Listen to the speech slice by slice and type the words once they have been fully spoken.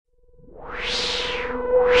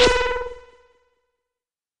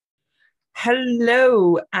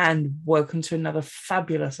Hello and welcome to another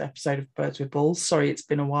fabulous episode of Birds with Balls. Sorry, it's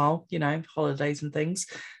been a while, holidays and things.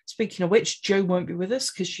 Speaking of which, Jo won't be with us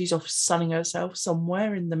because she's off sunning herself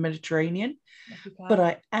somewhere in the Mediterranean. But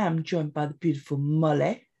I am joined by the beautiful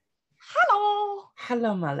Molly. Hello.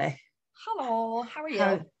 Hello, Molly. Hello. How are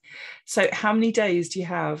you? So how many days do you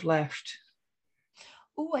have left?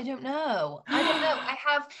 Oh, I don't know.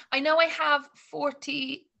 I know I have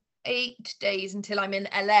 48 days until I'm in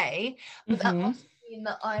LA, but that must mean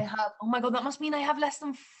that I have, oh my God, that must mean I have less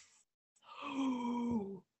than,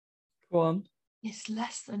 Go on. it's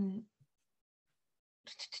less than,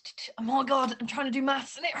 oh my God, I'm trying to do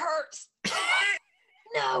maths and it hurts.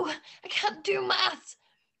 No, I can't do maths.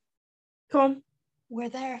 Go on. We're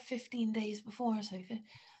there 15 days before, so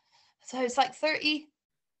it's like 30.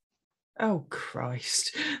 Oh,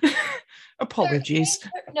 Christ. Apologies.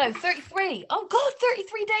 33. Oh, God,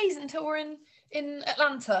 33 days until we're in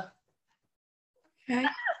Atlanta. Okay.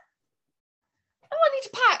 Oh, I need to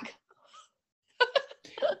pack.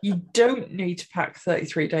 You don't need to pack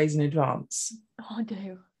 33 days in advance. Oh, I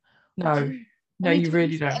do. No, you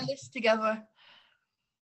really don't. Get a list together.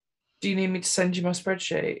 Do you need me to send you my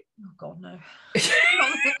spreadsheet? Oh God, no.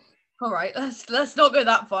 All right, let's not go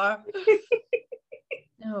that far.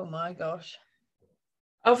 Oh my gosh.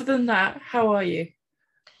 Other than that, how are you?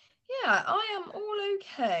 Yeah, I am all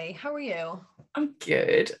okay. How are you? I'm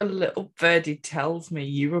good. A little birdie tells me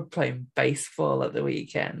you were playing baseball at the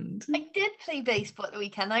weekend. I did play baseball at the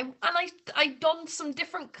weekend. I donned some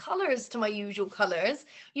different colours to my usual colours.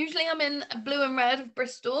 Usually I'm in blue and red of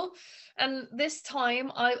Bristol, and this time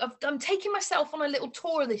I'm taking myself on a little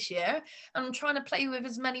tour this year, and I'm trying to play with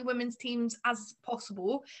as many women's teams as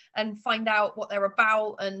possible and find out what they're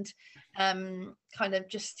about and kind of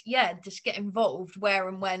just get involved where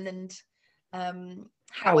and when and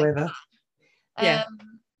However, yeah.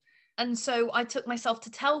 And so I took myself to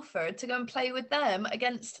Telford to go and play with them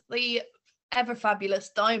against the ever fabulous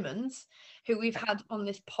Diamonds, who we've had on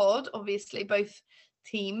this pod, obviously, both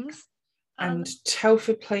teams. And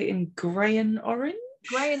Telford play in grey and orange?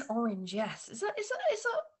 Grey and orange, yes. Is that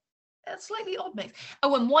a slightly odd mix?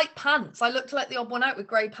 Oh, and white pants. I looked like the odd one out with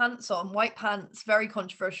grey pants on. White pants, very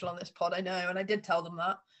controversial on this pod, I know, and I did tell them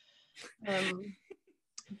that.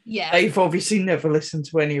 Yeah, they've obviously never listened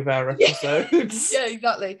to any of our episodes. Yeah,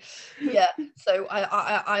 exactly. Yeah, so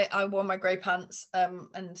I wore my grey pants,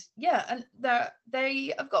 and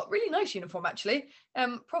they have got really nice uniform actually,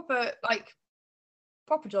 proper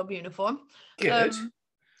job uniform. Good.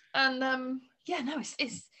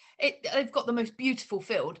 They've got the most beautiful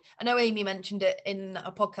field. I know Amy mentioned it in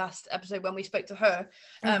a podcast episode when we spoke to her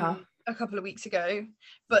a couple of weeks ago,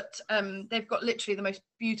 but they've got literally the most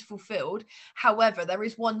beautiful field. However, there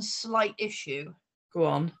is one slight issue. Go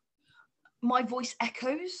on. My voice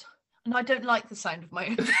echoes, and I don't like the sound of my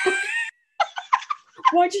own voice.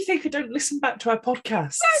 Why do you think I don't listen back to our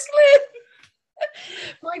podcasts? Exactly.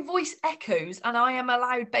 My voice echoes, and I am a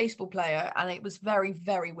loud baseball player, and it was very,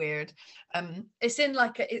 very weird. It's in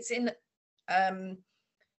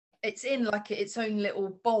its own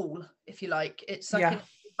little bowl, if you like. It's like in a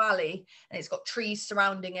valley, and it's got trees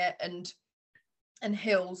surrounding it and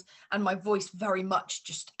hills, and my voice very much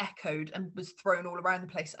just echoed and was thrown all around the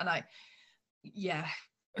place. And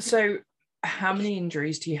So how many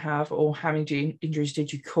injuries do you have, or how many injuries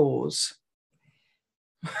did you cause?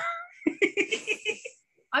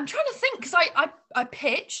 I'm trying to think, because I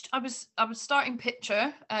pitched. I was starting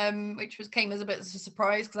pitcher, which came as a bit of a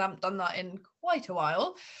surprise because I haven't done that in quite a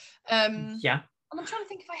while. And I'm trying to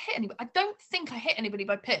think if I hit anybody. I don't think I hit anybody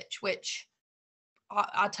by pitch, which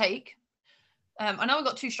I take. I know I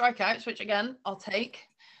got 2 strikeouts, which again I'll take.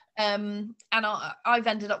 And I've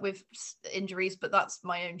ended up with injuries, but that's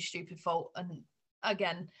my own stupid fault. And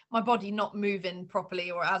again, my body not moving properly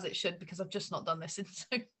or as it should, because I've just not done this in so,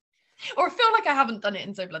 or I feel like I haven't done it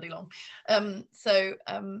in so bloody long. But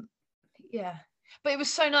it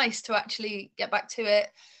was so nice to actually get back to it,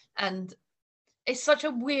 and it's such a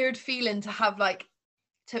weird feeling to have, like,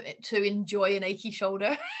 to enjoy an achy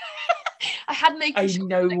shoulder. I had an achy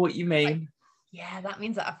shoulder. I know what you mean. Like, yeah, that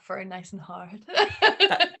means that I've thrown nice and hard.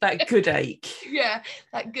 that good ache. Yeah,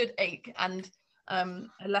 that good ache. And I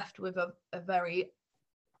left with a very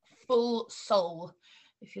full soul,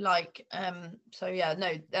 if you like.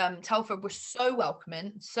 Telford was so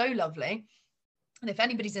welcoming, so lovely. And if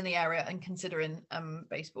anybody's in the area and considering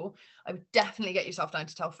baseball, I would definitely get yourself down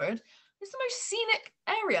to Telford. It's the most scenic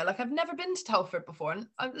area. Like, I've never been to Telford before, and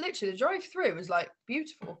the drive through was like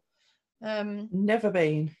beautiful. Never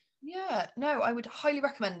been. Yeah, no, I would highly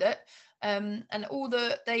recommend it. And all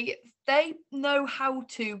they know how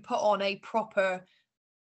to put on a proper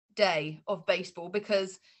day of baseball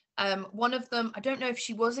because one of them, I don't know if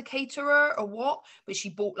she was a caterer or what, but she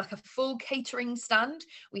bought like a full catering stand.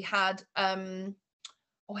 We had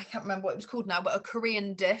I can't remember what it was called now, but a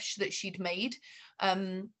Korean dish that she'd made,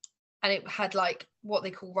 and it had like what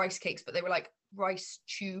they call rice cakes, but they were like rice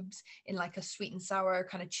tubes in like a sweet and sour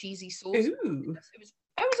kind of cheesy sauce. Ooh.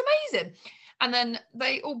 It was amazing. And then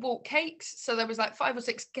they all bought cakes, so there was like 5 or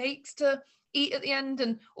 6 cakes to eat at the end,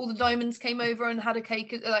 and all the diamonds came over and had a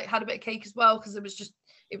cake, like had a bit of cake as well, because it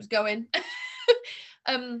was going.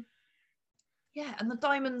 Yeah, and the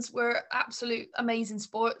diamonds were absolute amazing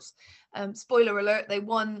sports. Spoiler alert, they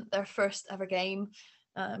won their first ever game,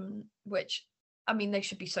 which, I mean, they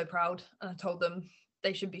should be so proud. And I told them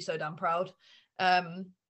they should be so damn proud. And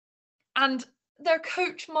their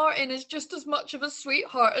coach Martin is just as much of a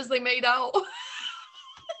sweetheart as they made out.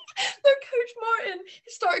 Their coach Martin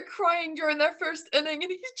started crying during their first inning, and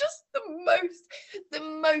he's just the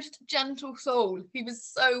most gentle soul. He was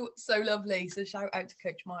so lovely. So shout out to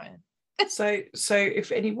Coach Martin. So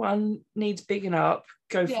if anyone needs bigging up,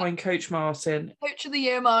 go find Coach Martin. Coach of the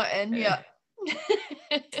Year Martin, yeah.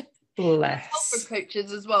 Bless. Helper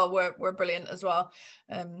coaches as well were brilliant as well.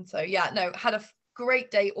 So yeah, no, had a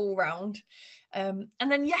great day all round. And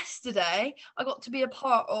then yesterday I got to be a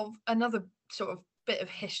part of another sort of bit of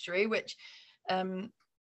history, which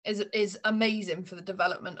is amazing for the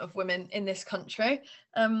development of women in this country.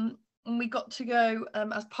 And we got to go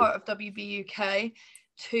as part of WB UK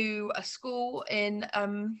to a school in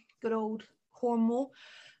good old Cornwall,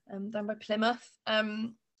 down by Plymouth.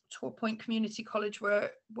 Torpoint Community College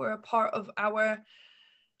were a part of our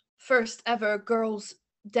first ever girls'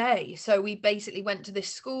 day. So we basically went to this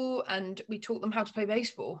school and we taught them how to play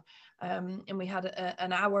baseball. And we had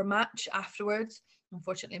an hour match afterwards.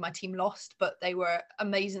 Unfortunately, my team lost, but they were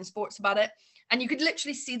amazing sports about it. And you could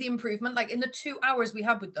literally see the improvement, like in the 2 hours we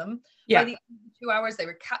had with them. Yeah. By the end of the 2 hours, they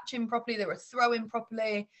were catching properly, they were throwing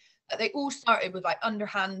properly. They all started with like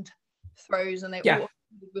underhand throws, and they all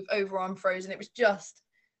with overarm throws, and it was just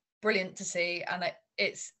brilliant to see. And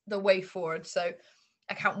it's the way forward. So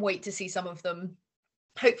I can't wait to see some of them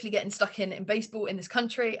hopefully getting stuck in baseball in this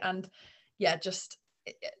country. And yeah, just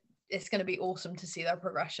it's going to be awesome to see their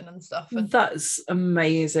progression and stuff. And that's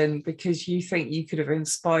amazing, because you think you could have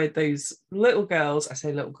inspired those little girls. I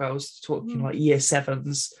say little girls, talking like year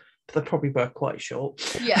 7s, but they probably were quite short.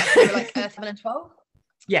 Yeah, they were like 7 and 12.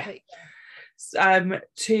 Yeah.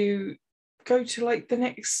 To go to like the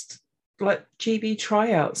next like GB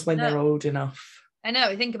tryouts when they're old enough. I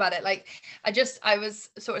know, think about it. Like I was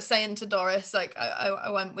sort of saying to Doris, like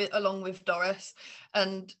I went along with Doris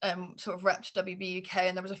and sort of repped WB UK,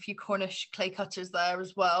 and there was a few Cornish clay cutters there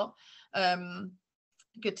as well.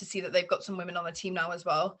 Good to see that they've got some women on the team now as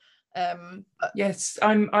well. Yes,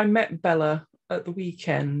 I met Bella at the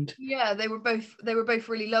weekend. Yeah, they were both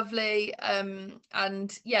really lovely.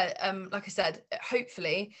 And yeah, like I said,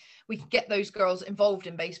 hopefully we can get those girls involved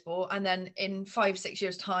in baseball, and then in 5-6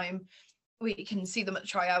 years time we can see them at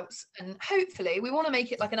tryouts, and hopefully we want to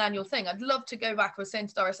make it like an annual thing. I'd love to go back. I was saying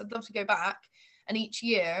to Doris, I'd love to go back, and each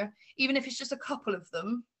year, even if it's just a couple of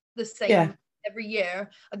them the same every year,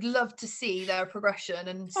 I'd love to see their progression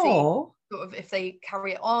and see sort of if they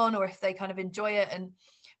carry it on or if they kind of enjoy it. And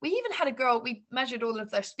we even had a girl, we measured all of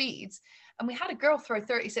their speeds, and we had a girl throw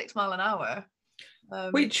 36 mile an hour,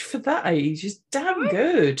 which for that age is damn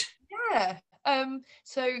good. Yeah.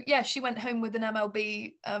 So yeah, she went home with an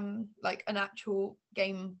MLB, like an actual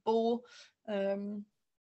game ball, from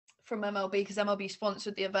MLB, because MLB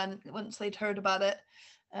sponsored the event once they'd heard about it,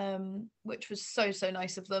 which was so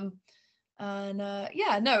nice of them. And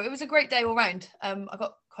yeah, no, it was a great day all round. I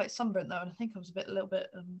got quite sunburnt though, and I think I was a little bit,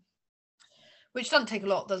 which doesn't take a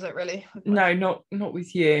lot, does it really? No, not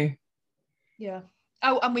with you. Yeah.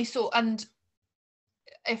 Oh, and we saw, and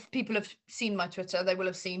if people have seen my Twitter, they will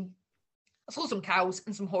have seen I saw some cows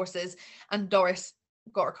and some horses, and Doris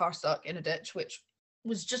got her car stuck in a ditch, which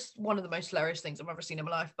was just one of the most hilarious things I've ever seen in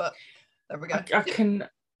my life. But there we go. I can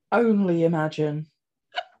only imagine.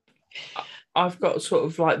 I've got sort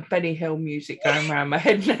of like Benny Hill music going around my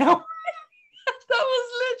head now. That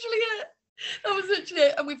was literally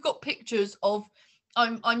it. And we've got pictures of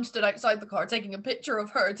I'm stood outside the car taking a picture of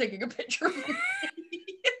her taking a picture of me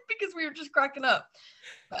because we were just cracking up.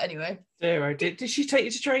 But anyway. Zero. Did she take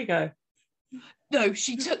you to Trago? No,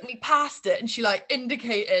 she took me past it and she like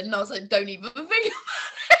indicated, and I was like, don't even think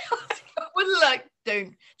about it. I was like,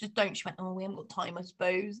 don't. She went, oh, we haven't got time, I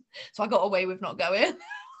suppose. So I got away with not going.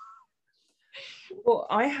 Well,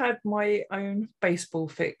 I had my own baseball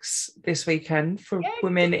fix this weekend for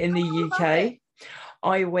women in the UK.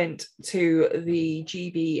 I went to the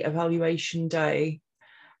GB evaluation day,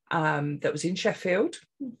 that was in Sheffield.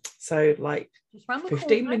 So like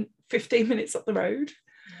 15 minutes up the road.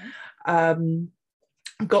 Yeah.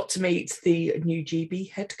 Got to meet the new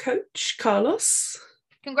GB head coach, Carlos.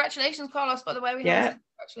 Congratulations, Carlos, by the way.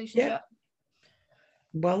 Congratulations. Yeah.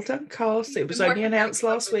 Well done, Carlos. It was only announced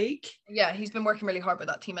last week. Yeah, he's been working really hard with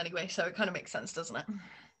that team anyway, so it kind of makes sense, doesn't it?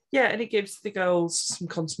 Yeah, and it gives the girls some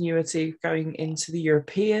continuity going into the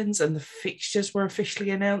Europeans, and the fixtures were officially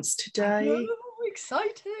announced today. Oh,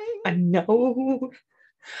 exciting. I know.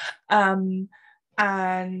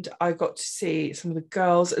 And I got to see some of the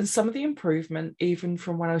girls and some of the improvement, even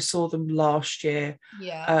from when I saw them last year.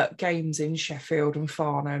 Yeah. Games in Sheffield and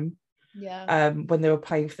Farnham. Yeah. When they were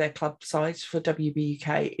playing for their club sides for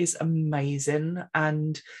WBUK is amazing,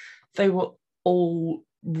 and they were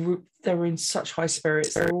in such high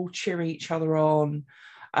spirits. They were all cheering each other on.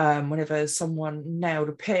 Whenever someone nailed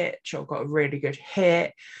a pitch or got a really good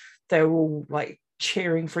hit, they were all like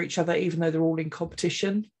cheering for each other, even though they're all in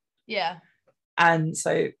competition. Yeah. And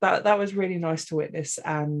so that was really nice to witness.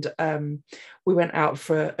 And we went out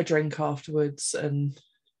for a drink afterwards and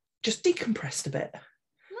just decompressed a bit.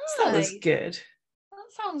 So that was good.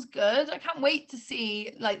 That sounds good. I can't wait to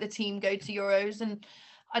see like the team go to Euros, and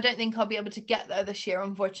I don't think I'll be able to get there this year,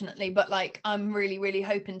 unfortunately, but like I'm really, really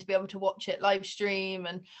hoping to be able to watch it live stream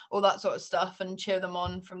and all that sort of stuff and cheer them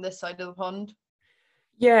on from this side of the pond.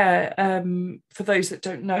 Yeah, for those that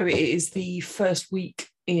don't know, it is the first week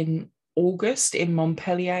in August in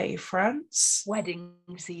Montpellier, France. Wedding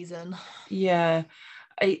season. Yeah.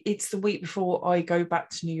 It's the week before I go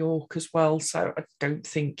back to New York as well, so I don't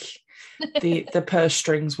think the purse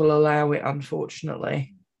strings will allow it,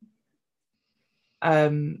 unfortunately.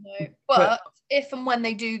 No, but if and when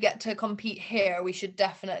they do get to compete here, we should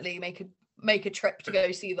definitely make a trip to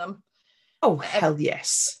go see them. Oh, hell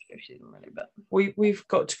yes. Go see them, really, but we've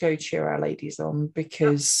got to go cheer our ladies on,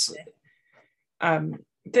 because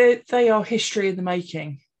they are history in the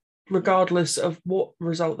making. Regardless of what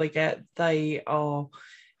result they get, they are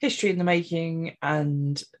history in the making,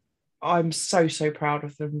 and I'm so proud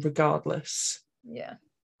of them regardless. Yeah,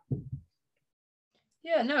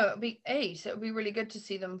 no, it'll be ace. It'll be really good to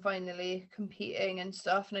see them finally competing and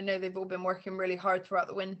stuff, and I know they've all been working really hard throughout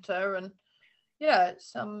the winter, and yeah,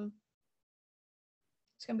 it's gonna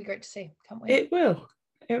be great to see. Can't wait.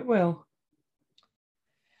 It will.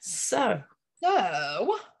 So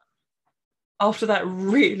after that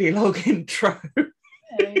really long intro.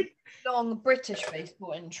 Long British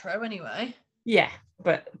baseball intro anyway. Yeah,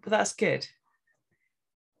 but that's good.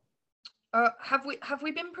 Have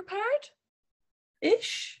we been prepared?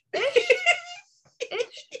 Ish.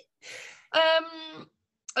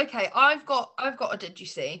 Okay, I've got a did you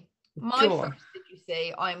see? My first did you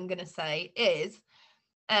see I'm gonna say is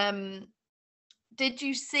did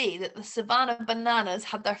you see that the Savannah Bananas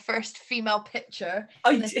had their first female pitcher?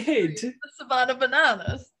 I did. The Savannah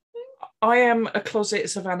Bananas. I am a closet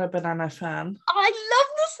Savannah Banana fan. I love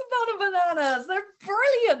the Savannah Bananas. They're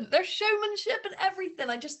brilliant. Their showmanship and everything.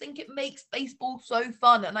 I just think it makes baseball so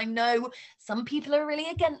fun. And I know some people are really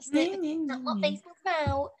against it. It's not what baseball's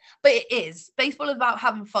about. But it is. Baseball is about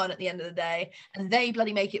having fun at the end of the day. And they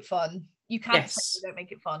bloody make it fun. You can't say they don't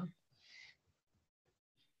make it fun.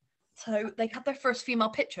 So they had their first female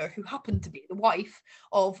pitcher, who happened to be the wife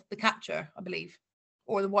of the catcher, I believe.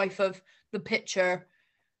 Or the wife of the pitcher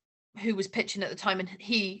who was pitching at the time, and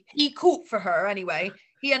he caught for her anyway.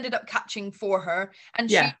 He ended up catching for her, and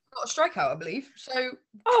she got a strikeout, I believe. So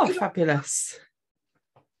fabulous.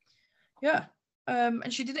 Yeah.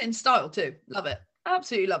 And she did it in style too. Love it.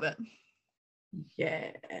 Absolutely love it.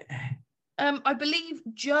 Yeah. I believe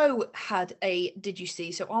Joe had a did you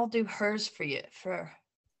see, so I'll do hers for you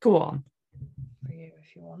go on. For you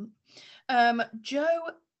if you want.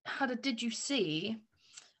 Joe had a did you see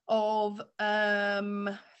of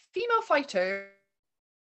female fighter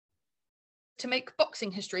to make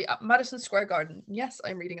boxing history at Madison Square Garden. Yes,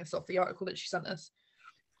 I'm reading this off the article that she sent us,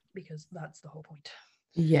 because that's the whole point.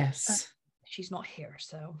 Yes. She's not here,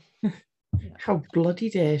 so. How bloody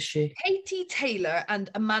dare she? Katie Taylor and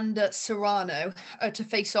Amanda Serrano are to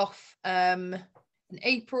face off in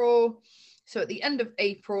April. So at the end of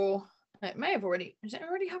April, it may have already, has it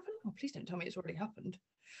already happened? Oh, please don't tell me it's already happened.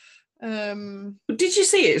 Did you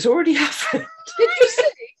see it? It's already happened. Did you see?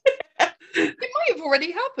 It might have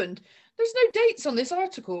already happened. There's no dates on this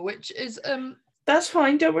article, which is that's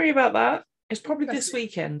fine, don't worry about that. It's probably this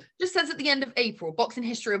weekend. Just says at the end of April, boxing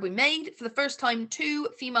history will be made. For the first time, 2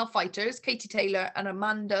 female fighters, Katie Taylor and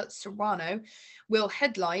Amanda Serrano, will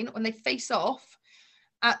headline when they face off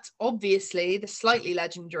at, obviously, the slightly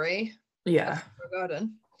legendary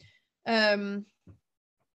Garden.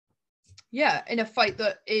 Yeah, in a fight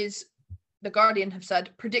that is, The Guardian have said,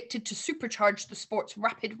 predicted to supercharge the sport's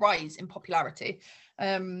rapid rise in popularity.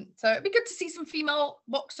 So it'd be good to see some female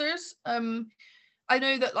boxers. I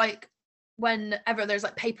know that like whenever there's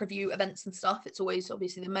like pay-per-view events and stuff, it's always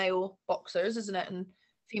obviously the male boxers, isn't it? And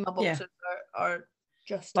female boxers are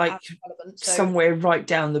just like as relevant. So somewhere right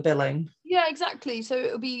down the billing. yeah, exactly. So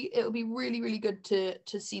it'll be really, really good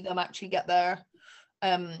to see them actually get their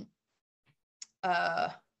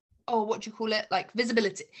what do you call it? Like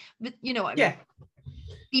visibility. You know what I mean? Yeah.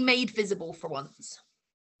 Be made visible for once.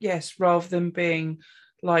 Yes, rather than being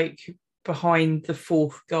like behind the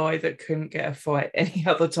fourth guy that couldn't get a fight any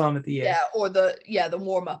other time of the year. Yeah, or the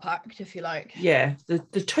warm-up act, if you like. Yeah,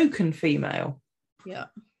 the token female. Yeah.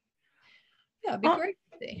 Yeah, it'd be great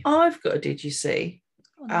to see. I've got a did you see?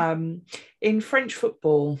 In French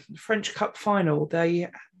football, French Cup final, they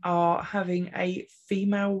are having a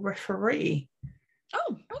female referee.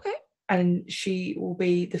 Oh, okay. And she will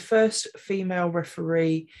be the first female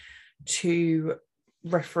referee to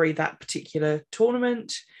referee that particular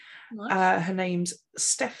tournament. Nice. Her name's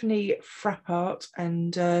Stephanie Frappart,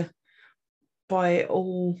 and by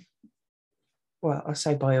all, well, I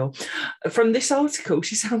say by all, from this article,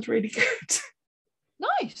 she sounds really good.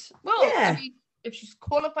 Nice. Well, yeah. I mean, if she's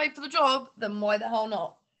qualified for the job, then why the hell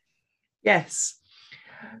not? Yes.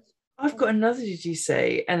 I've got another did you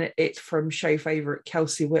see, and it's from show favourite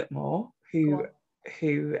Kelsey Whitmore, who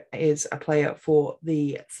is a player for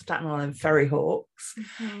the Staten Island Ferry Hawks.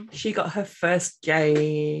 Mm-hmm. She got her first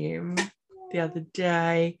game the other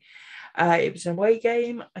day. It was an away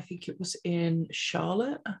game. I think it was in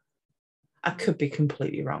Charlotte. I could be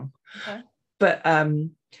completely wrong. Okay. But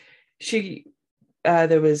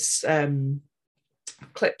there was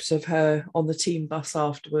clips of her on the team bus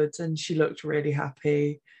afterwards, and she looked really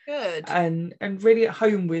happy. Good. And really at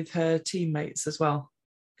home with her teammates as well.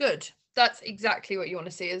 Good. That's exactly what you want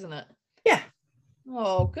to see, isn't it? Yeah.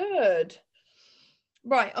 Oh, good.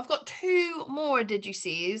 Right, I've got two more did you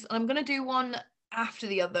sees, and I'm going to do one after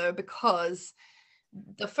the other because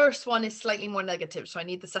the first one is slightly more negative, so I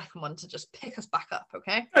need the second one to just pick us back up,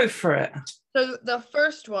 okay? Go for it. So the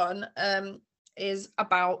first one is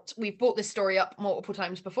about, we've brought this story up multiple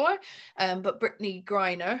times before, but Brittany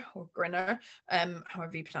Griner, however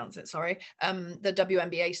you pronounce it, sorry, the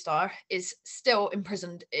WNBA star, is still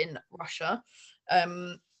imprisoned in Russia.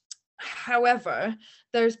 However,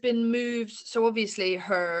 there's been moves, so obviously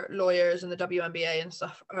her lawyers and the WNBA and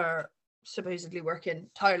stuff are supposedly working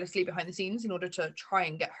tirelessly behind the scenes in order to try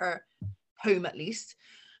and get her home at least,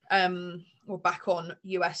 or back on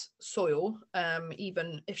US soil,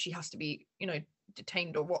 even if she has to be,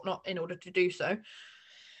 detained or whatnot in order to do so.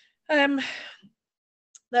 There's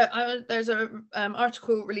an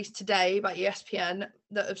article released today by ESPN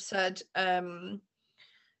that have said that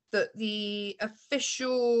the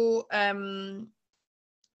official kind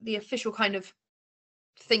of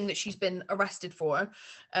thing that she's been arrested for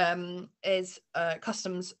is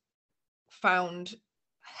customs found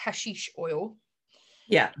hashish oil.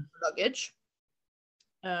 Yeah. Luggage.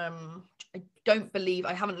 I don't believe,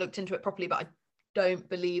 I haven't looked into it properly, but I don't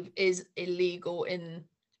believe is illegal in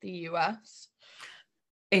the US.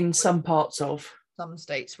 In some parts of some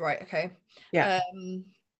states, right? Okay. Yeah.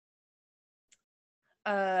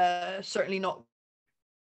 Certainly not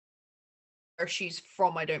where she's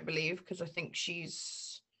from, I don't believe, because I think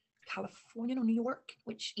she's Californian or New York,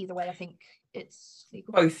 which either way I think it's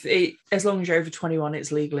legal. Both. As long as you're over 21,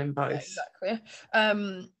 it's legal in both. Yeah, exactly.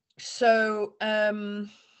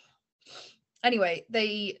 Anyway,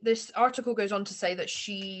 this article goes on to say that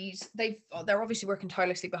they're obviously working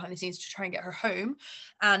tirelessly behind the scenes to try and get her home,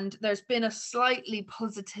 and there's been a slightly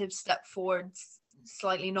positive step forward,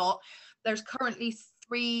 slightly not. There's currently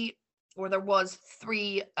there was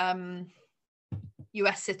three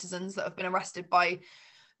US citizens that have been arrested by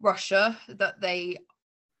Russia that they,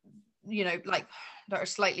 that are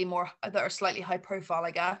slightly high profile,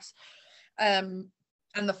 I guess. And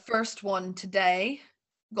the first one today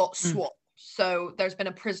got swapped. So there's been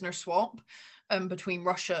a prisoner swap between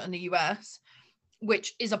Russia and the US,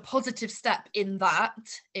 which is a positive step in that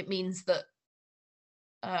it means that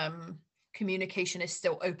communication is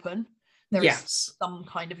still open. There is some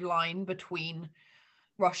kind of line between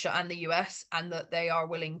Russia and the US, and that they are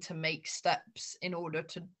willing to make steps in order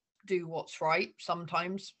to do what's right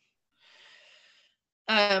sometimes.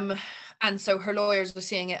 And so her lawyers are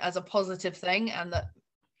seeing it as a positive thing, and that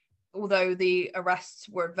although the arrests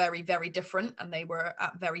were very, very different and they were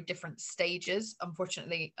at very different stages,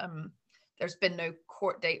 unfortunately, there's been no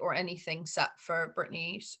court date or anything set for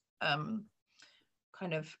Brittany's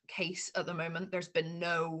kind of case at the moment. There's been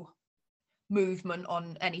no movement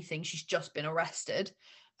on anything. She's just been arrested,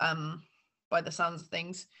 by the sounds of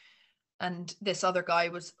things. And this other guy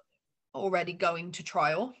was already going to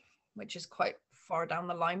trial, which is quite far down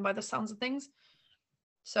the line by the sounds of things.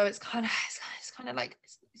 So it's kind of like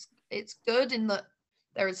it's good in that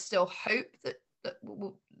there is still hope that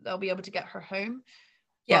they'll be able to get her home.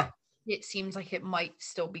 Yeah. But it seems like it might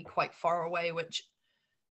still be quite far away, which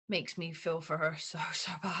makes me feel for her so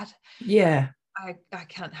bad. Yeah. I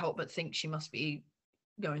can't help but think she must be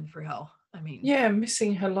going through hell. I mean, yeah,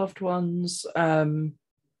 missing her loved ones.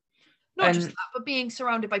 Not just that, but being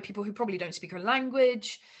surrounded by people who probably don't speak her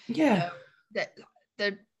language. Yeah. That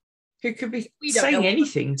who could be saying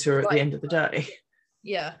anything to her at the end of the day.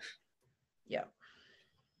 Yeah.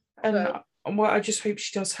 And well, I just hope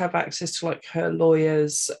she does have access to like her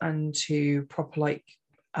lawyers and to proper like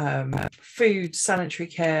food, sanitary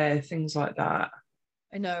care, things like that.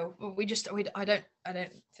 I know. I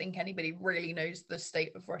don't think anybody really knows the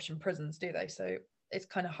state of Russian prisons, do they? So it's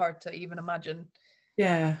kind of hard to even imagine.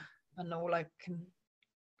 Yeah. And all I can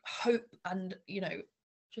hope and,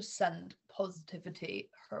 just send positivity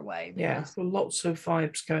her way. Yeah, lots of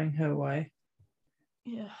vibes going her way.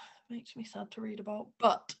 Yeah, makes me sad to read about.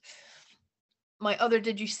 But my other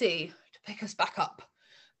did you see, to pick us back up,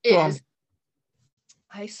 is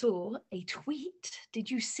I saw a tweet. Did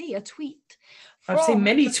you see a tweet? I've seen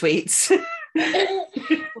many tweets.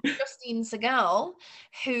 Justine Segal,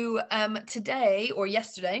 who today or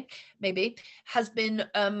yesterday maybe has been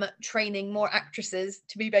training more actresses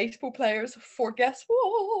to be baseball players for, guess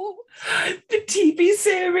what? The TV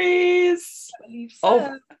series of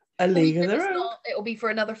A League of Their Own. It'll be for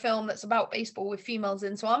another film that's about baseball with females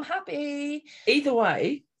in, so I'm happy. Either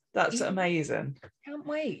way, that's amazing. Can't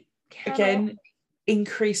wait. Again,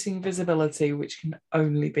 increasing visibility, which can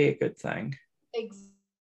only be a good thing.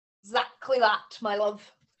 Exactly that, my love.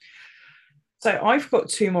 So I've got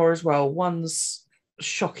two more as well. One's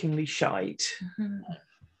shockingly shite,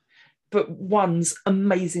 but one's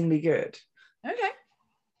amazingly good. Okay.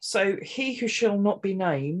 So He Who Shall Not Be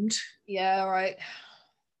Named. Yeah, right.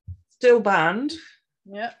 Still banned.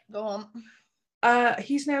 Yeah, go on.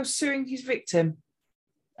 He's now suing his victim.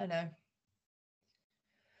 I know.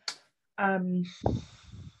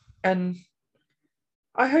 And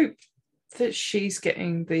I hope that she's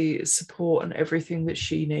getting the support and everything that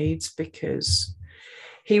she needs, because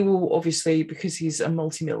he will obviously, because he's a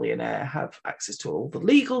multimillionaire, have access to all the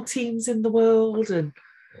legal teams in the world. And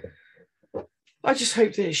I just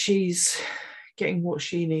hope that she's getting what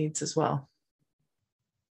she needs as well.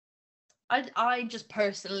 I just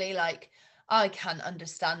personally, I can't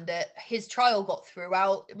understand it. His trial got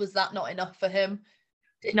throughout. Was that not enough for him?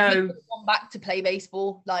 No. He could have gone back to play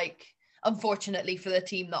baseball, unfortunately for the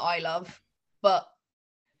team that I love. But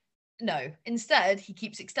no, instead he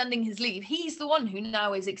keeps extending his leave. He's the one who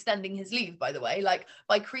now is extending his leave, by the way,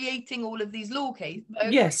 by creating all of these law cases.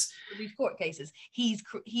 Yes. These court cases. He's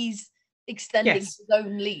extending his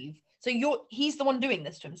own leave. So he's the one doing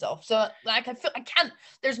this to himself. So I feel I can't.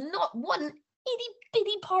 There's not one itty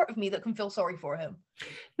bitty part of me that can feel sorry for him.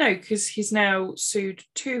 No, because he's now sued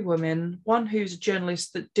two women. One who's a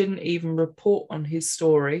journalist that didn't even report on his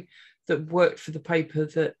story, that worked for the paper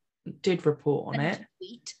that did report on it.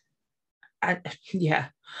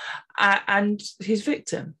 And his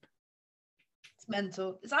victim. It's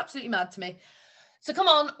mental. It's absolutely mad to me. So come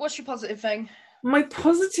on, what's your positive thing? My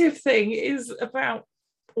positive thing is about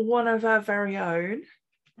one of our very own.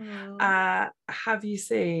 Have you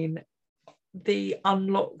seen the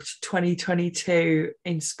Unlocked 2022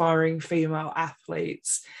 Inspiring Female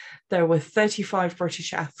Athletes? There were 35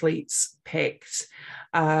 British athletes picked,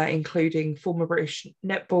 including former British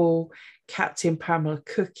netball captain Pamela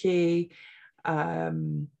Cookey,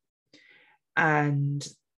 and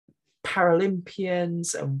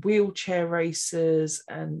Paralympians and wheelchair racers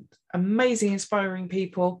and amazing, inspiring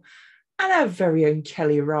people. And our very own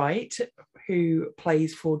Kelly Wright, who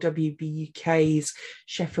plays for WBUK's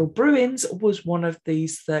Sheffield Bruins, was one of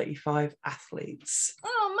these 35 athletes.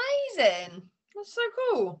 Oh, amazing. That's so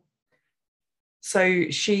cool.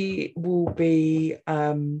 So she will be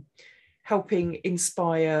helping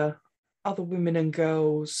inspire other women and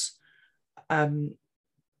girls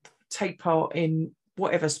take part in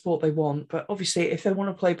whatever sport they want. But obviously, if they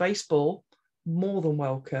want to play baseball, more than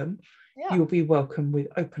welcome. Yeah. You'll be welcome with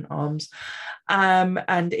open arms.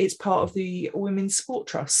 And it's part of the Women's Sport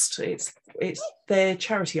Trust. It's their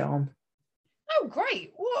charity arm. Oh,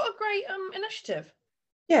 great. What a great initiative.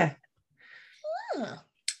 Yeah.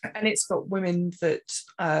 And it's got women that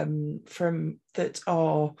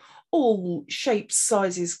are all shapes,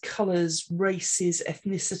 sizes, colours, races,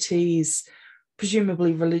 ethnicities,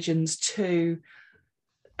 presumably religions too.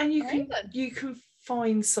 And you can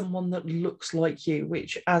find someone that looks like you,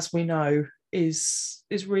 which, as we know, is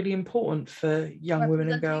really important for young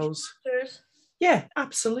women and girls. Yeah,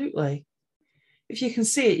 absolutely. If you can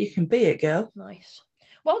see it, you can be it, girl. Nice.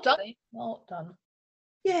 Well done. Well done.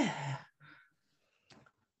 Yeah.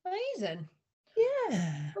 Amazing.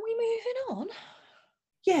 Yeah. Are we moving on?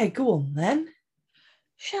 Yeah, go on then.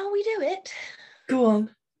 Shall we do it? Go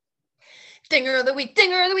on. Dinger of the week,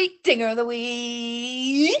 dinger of the week, dinger of the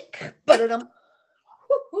week. But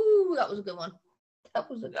woo-hoo, that was a good one. That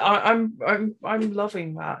was a good one. I'm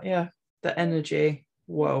loving that. Yeah. The energy.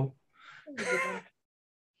 Whoa.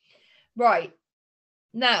 Right.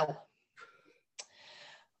 Now,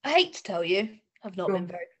 I hate to tell you, I've not been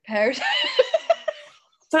very prepared.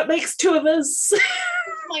 That makes two of us. It's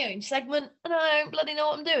my own segment, and I don't bloody know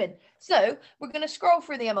what I'm doing. So we're going to scroll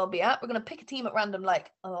through the MLB app. We're going to pick a team at random,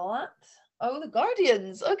 like, what? Oh, the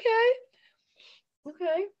Guardians. Okay.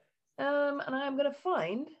 And I am going to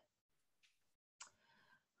find.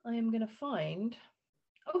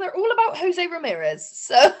 Oh, they're all about Jose Ramirez.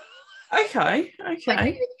 So. Okay. My pick of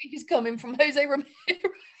the week is coming from Jose Ramirez.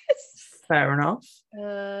 Fair enough.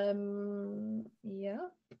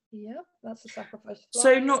 Yeah, that's a sacrifice.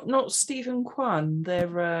 So not Stephen Kwan,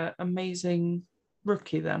 their amazing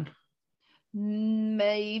rookie then?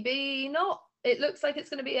 Maybe not. It looks like it's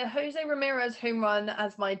going to be a Jose Ramirez home run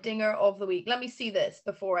as my dinger of the week. Let me see this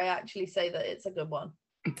before I actually say that it's a good one.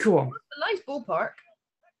 Cool. It's a nice ballpark.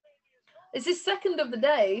 It's his second of the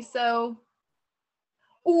day, so.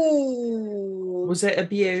 Ooh. Was it a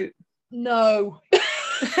beaut? No.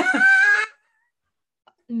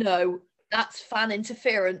 No, that's fan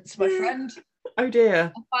interference, my friend. Oh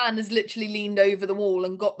dear. A fan has literally leaned over the wall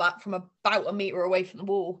and got that from about a metre away from the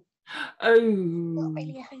wall. Oh. Not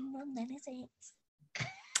really a home run then, is it?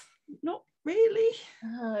 Not really.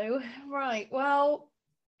 Oh, right. Well,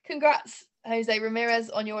 congrats, Jose Ramirez,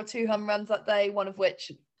 on your 2 home runs that day, one of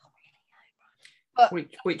which...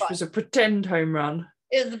 Which was a pretend home run.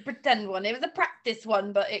 It was a pretend one. It was a practice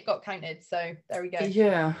one, but it got counted. So there we go.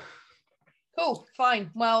 Yeah. Cool.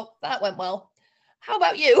 Fine. Well, that went well. How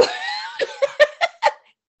about you? I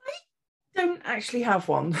don't actually have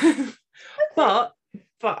one. Okay. But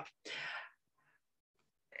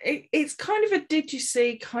it's kind of a did you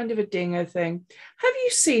see, kind of a dingo thing. Have you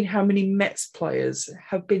seen how many Mets players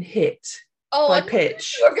have been hit by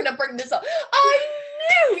pitch? You were going to bring this up. I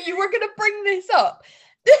knew you were going to bring this up.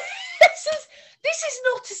 This is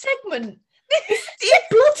not a segment. It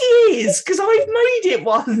bloody is, because I've made it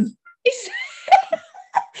one.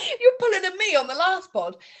 You're pulling at me on the last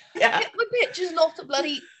pod. Yeah. My pitch is not a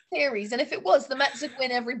bloody series, and if it was, the Mets would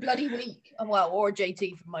win every bloody week. Well, or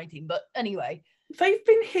JT from my team, but anyway. They've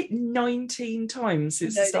been hit 19 times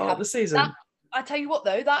since the start of the season. I tell you what,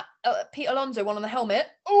 though, that Pete Alonso one on the helmet,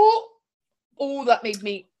 oh, that made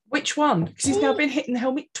me... Which one? Because he's now been hit in the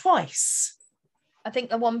helmet twice. I think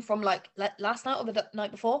the one from, like, last night or the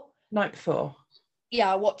night before? Night before.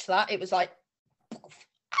 Yeah, I watched that. It was like...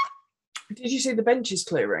 Did you see the benches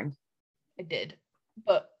clearing? I did.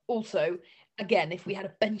 But also, again, if we had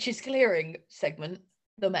a benches clearing segment,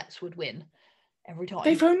 the Mets would win every time.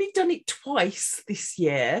 They've only done it twice this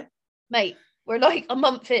year. Mate, we're like a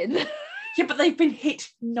month in. Yeah, but they've been hit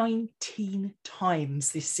 19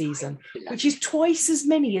 times this season, which is twice as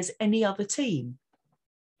many as any other team.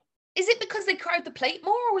 Is it because they crowd the plate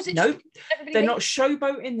more, or is it? No, they're not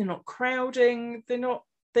showboating. They're not crowding.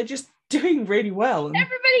 They're just doing really well.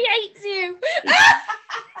 Everybody hates you.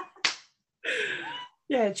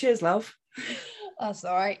 Yeah, cheers, love. That's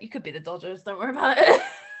all right. You could be the Dodgers. Don't worry about it.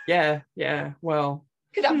 Yeah. Well,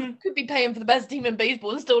 could be paying for the best team in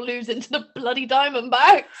baseball and still losing to the bloody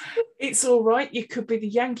Diamondbacks. It's all right. You could be the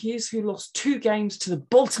Yankees, who lost 2 games to the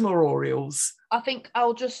Baltimore Orioles. I think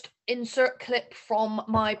I'll just insert clip from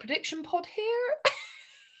my prediction pod here.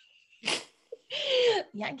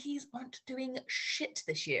 Yankees aren't doing shit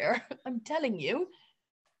this year. I'm telling you.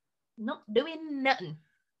 Not doing nothing.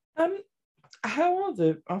 How are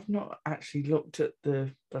I've not actually looked at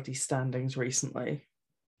the bloody standings recently.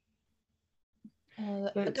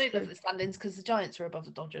 I don't look at the standings because the Giants are above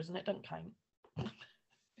the Dodgers and it don't count.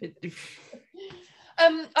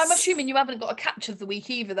 I'm assuming you haven't got a catch of the week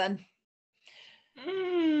either then.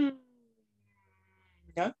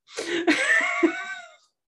 No.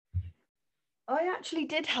 I actually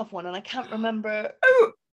did have one and I can't remember.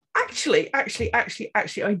 Oh, actually, I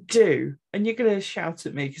do. And you're going to shout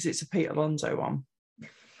at me because it's a Pete Alonso one.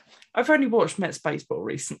 I've only watched Mets baseball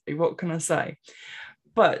recently. What can I say?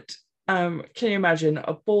 But can you imagine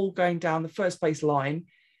a ball going down the first base line?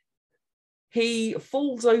 He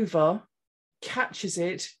falls over catches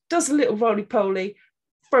it, does a little roly-poly,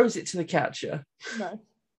 throws it to the catcher. No.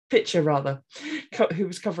 Pitcher, rather, who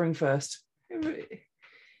was covering first.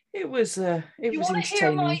 It was entertaining. Do you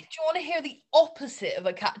want to hear the opposite of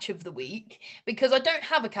a catch of the week? Because I don't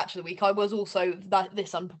have a catch of the week. I was also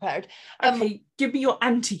this unprepared. Okay, give me your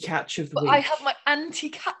anti-catch of the week. I have my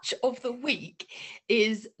anti-catch of the week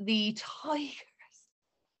is the Tigers.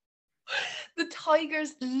 The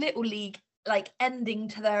Tigers Little League, like, ending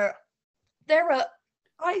to their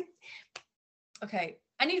okay.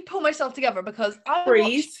 I need to pull myself together because I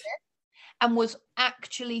watched it and was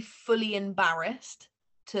actually fully embarrassed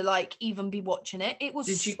to like even be watching it. It was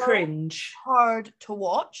Did you cringe? Hard to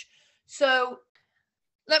watch. So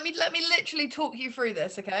let me literally talk you through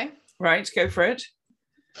this, okay? Right, go for it.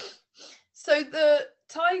 So the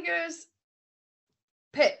Tigers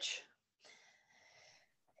pitch.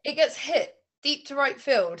 It gets hit deep to right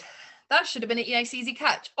field. That should have been an nice easy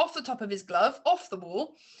catch. Off the top of his glove, off the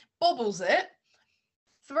wall, bobbles it,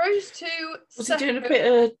 throws to Was he doing a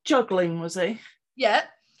bit of juggling, was he? Yeah.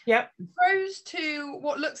 Yep. Throws to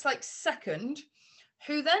what looks like second,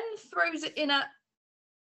 who then throws it in at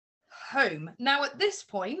home. Now, at this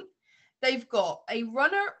point, they've got a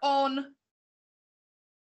runner on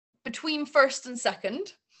between first and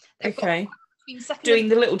second. They've okay. Got between second doing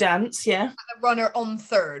the little dance, yeah. And a runner on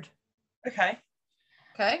third. Okay.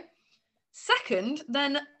 Okay. Second,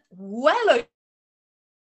 then well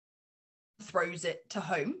throws it to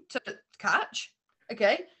home to catch.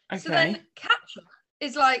 Okay. So then catcher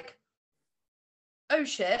is like, oh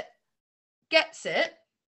shit, gets it,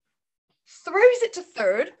 throws it to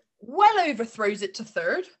third, well overthrows it to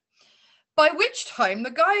third, by which time the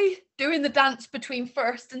guy doing the dance between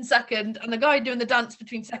first and second and the guy doing the dance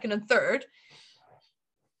between second and third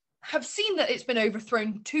have seen that it's been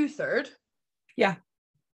overthrown to third. Yeah.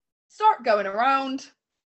 Start going around.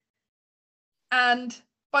 And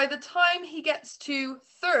by the time he gets to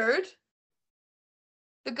third,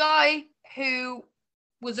 the guy who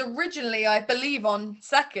was originally, I believe, on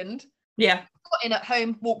second, got in at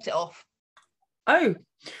home, walked it off. Oh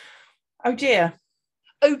dear.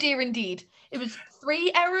 Oh dear, indeed. It was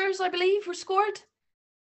 3 errors, I believe, were scored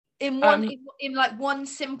in one in like one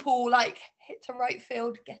simple like hit to right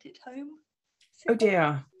field, get it home. Oh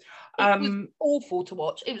dear. It was awful to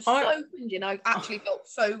watch. It was so cringy. I actually felt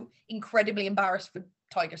so incredibly embarrassed for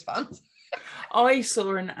Tigers fans. I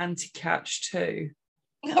saw an anti-catch too.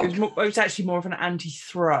 It was actually more of an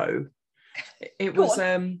anti-throw. It was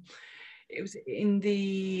in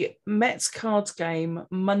the Mets Cards game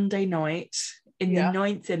Monday night in the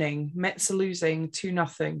 9th inning. Mets are losing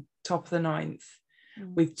 2-0, top of the 9th,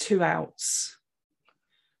 with 2 outs.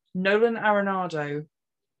 Nolan Arenado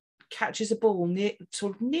catches a ball near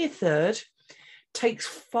third, takes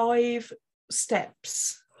 5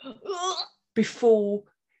 steps before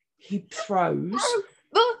he throws.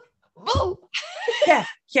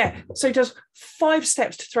 Yeah. So he does 5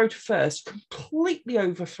 steps to throw to first, completely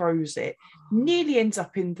overthrows it, nearly ends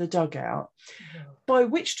up in the dugout, by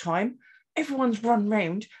which time everyone's run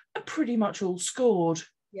round and pretty much all scored.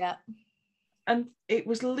 Yeah. And it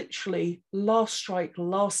was literally last strike,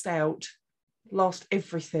 last out, last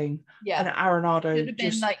everything. Yeah. And Arenado should have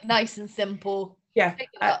been like nice and simple. Yeah. Pick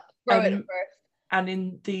it up, throw it at first. And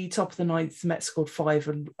in the top of the 9th, the Mets scored 5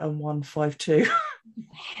 and won 5-2.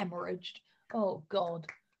 Hemorrhaged. Oh God.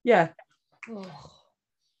 Yeah. Oh.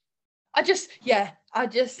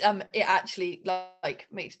 It actually like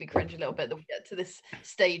makes me cringe a little bit that we get to this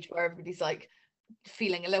stage where everybody's like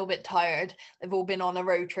feeling a little bit tired. They've all been on a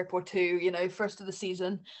road trip or two, first of the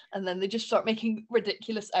season, and then they just start making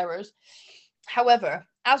ridiculous errors. However,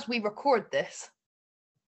 as we record this,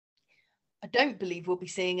 I don't believe we'll be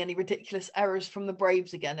seeing any ridiculous errors from the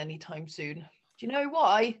Braves again anytime soon. Do you know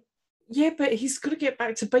why? Yeah, but he's got to get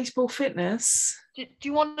back to baseball fitness. Do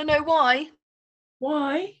you want to know why?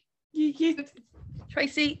 Why? You...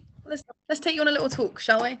 Tracy, let's take you on a little talk,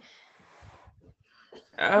 shall we?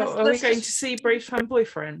 Are we going to see Braves fan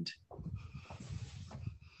boyfriend?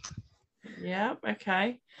 Yeah,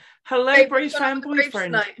 okay. Hello, Braves fan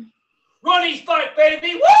boyfriend. Ronnie's back,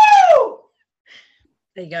 baby! Woo!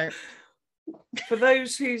 There you go. For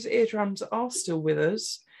those whose eardrums are still with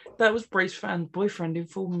us, that was Braves fan boyfriend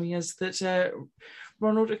informing us that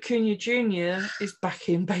Ronald Acuna Jr. is back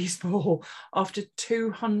in baseball after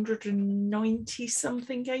 290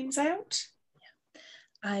 something games out.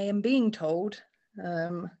 I am being told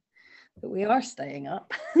that we are staying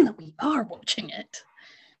up and that we are watching it.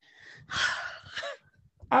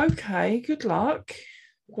 Okay, good luck.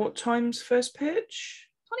 What time's first pitch?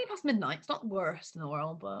 20 past midnight. It's not the worst in the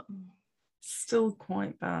world, but Still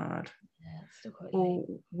quite bad. Yeah, it's still quite well,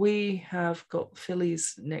 we have got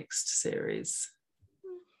Philly's next series.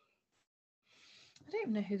 I don't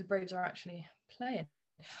even know who the Braves are actually playing.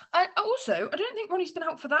 I don't think Ronnie's been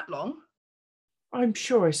out for that long. I'm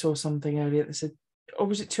sure I saw something earlier that said, or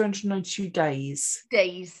was it 292 days?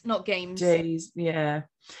 Days, not games. Days, yeah.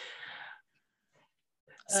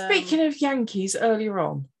 Speaking of Yankees earlier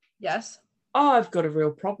on. Yes. I've got a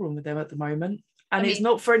real problem with them at the moment. And it's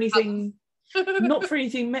not for anything, not for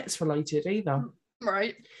anything Mets related either.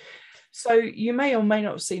 Right. So you may or may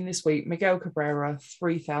not have seen this week, Miguel Cabrera,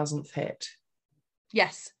 3,000th hit.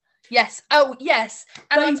 Yes. Yes. Oh, yes.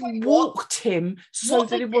 And they walked him so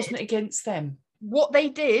that it wasn't against them. What they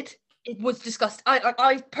did, it was disgusting.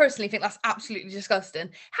 I personally think that's absolutely disgusting.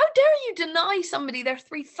 How dare you deny somebody their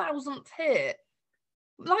 3,000th hit?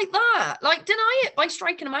 Like that. Like, deny it by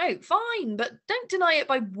striking them out. Fine, but don't deny it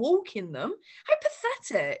by walking them. How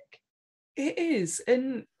pathetic. It is.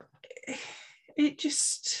 And it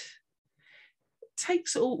just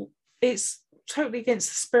takes all... It's totally against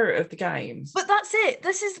the spirit of the game. But that's it.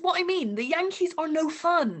 This is what I mean. The Yankees are no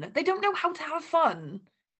fun. They don't know how to have fun.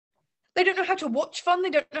 They don't know how to watch fun.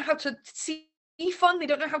 They don't know how to see fun. They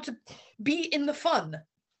don't know how to be in the fun.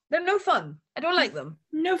 They're no fun. I don't like them.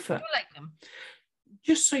 No fun. I don't like them.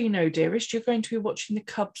 Just so you know, dearest, you're going to be watching the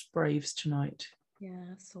Cubs Braves tonight.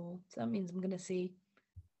 Yeah, so that means I'm going to see...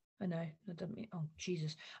 I know. That doesn't mean... Oh,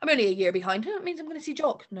 Jesus. I'm only a year behind. That means I'm going to see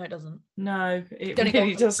Jock. No, it doesn't. No, it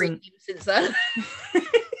really doesn't. Since then.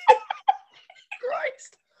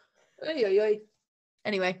 Christ. Anyway.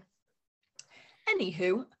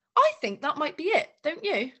 Anywho, I think that might be it, don't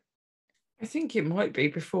you? I think it might be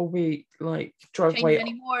before we, drive away.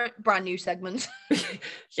 Any more brand new segments?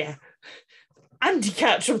 Yeah.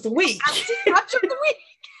 Anti-catch of the week. Anti-catch of the week.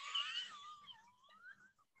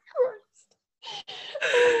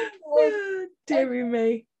 Deary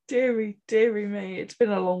me. Deary me. It's been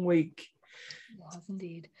a long week. It has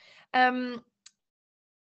indeed. I'm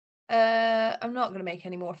not going to make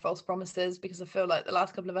any more false promises because I feel like the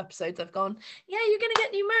last couple of episodes I've gone, yeah, you're going to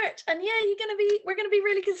get new merch, and yeah, we're going to be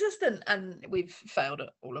really consistent, and we've failed at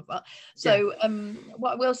all of that. So,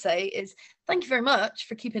 what I will say is, thank you very much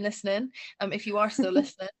for keeping listening. If you are still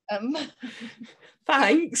listening,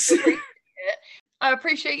 thanks. I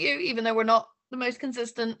appreciate you, even though we're not the most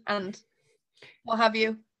consistent and what have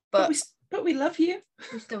you. But we love you.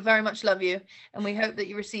 We still very much love you, and we hope that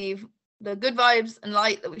you receive the good vibes and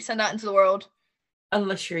light that we send out into the world.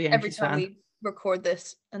 Unless you're a Yankees fan. Every time we record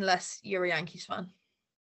this, unless you're a Yankees fan.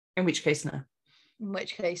 In which case, no. In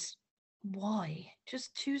which case, why?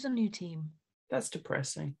 Just choose a new team. That's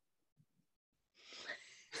depressing.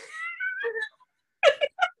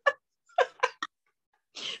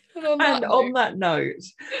 And on that note,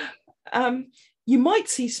 you might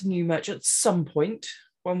see some new merch at some point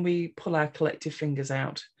when we pull our collective fingers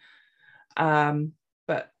out.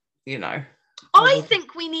 But I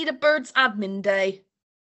think we need a Birds admin day.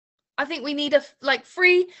 I think we need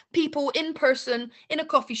free people in person in a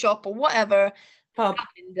coffee shop or whatever. Pub.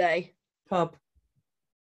 Admin day. Pub.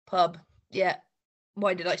 Yeah.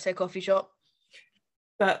 Why did I say coffee shop?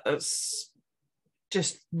 That's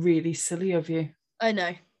just really silly of you. I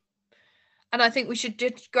know. And I think we should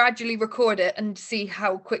just gradually record it and see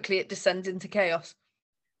how quickly it descends into chaos.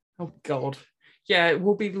 Oh, God. Yeah, it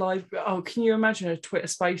will be live. Oh, can you imagine a Twitter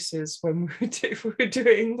Spaces when we're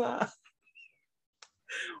doing that?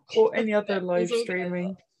 Or any other live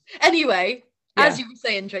streaming. Anyway, as you were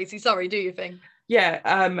saying, Tracy, sorry, do your thing.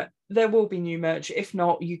 Yeah, there will be new merch. If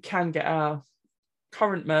not, you can get our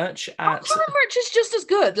current merch at... Our current merch is just as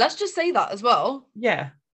good. Let's just say that as well. Yeah.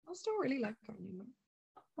 I still really like current merch.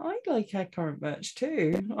 I like our current merch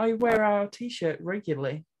too. I wear our t-shirt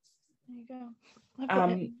regularly. There you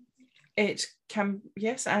go. It can,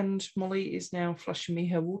 yes, and Molly is now flushing me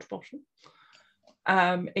her water bottle.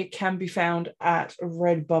 It can be found at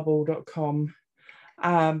redbubble.com.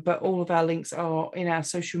 But all of our links are in our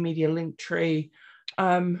social media link tree.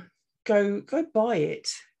 Go buy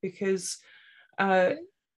it because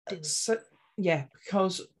because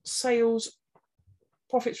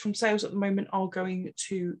profits from sales at the moment are going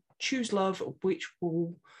to Choose Love, which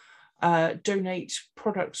will donate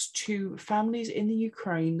products to families in the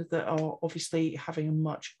Ukraine that are obviously having a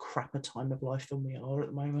much crapper time of life than we are at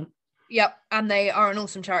the moment. Yep, and they are an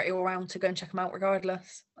awesome charity all around, to go and check them out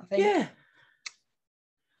regardless, I think. Yeah.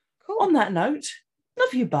 Cool. On that note,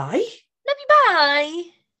 love you, bye. Love you, bye.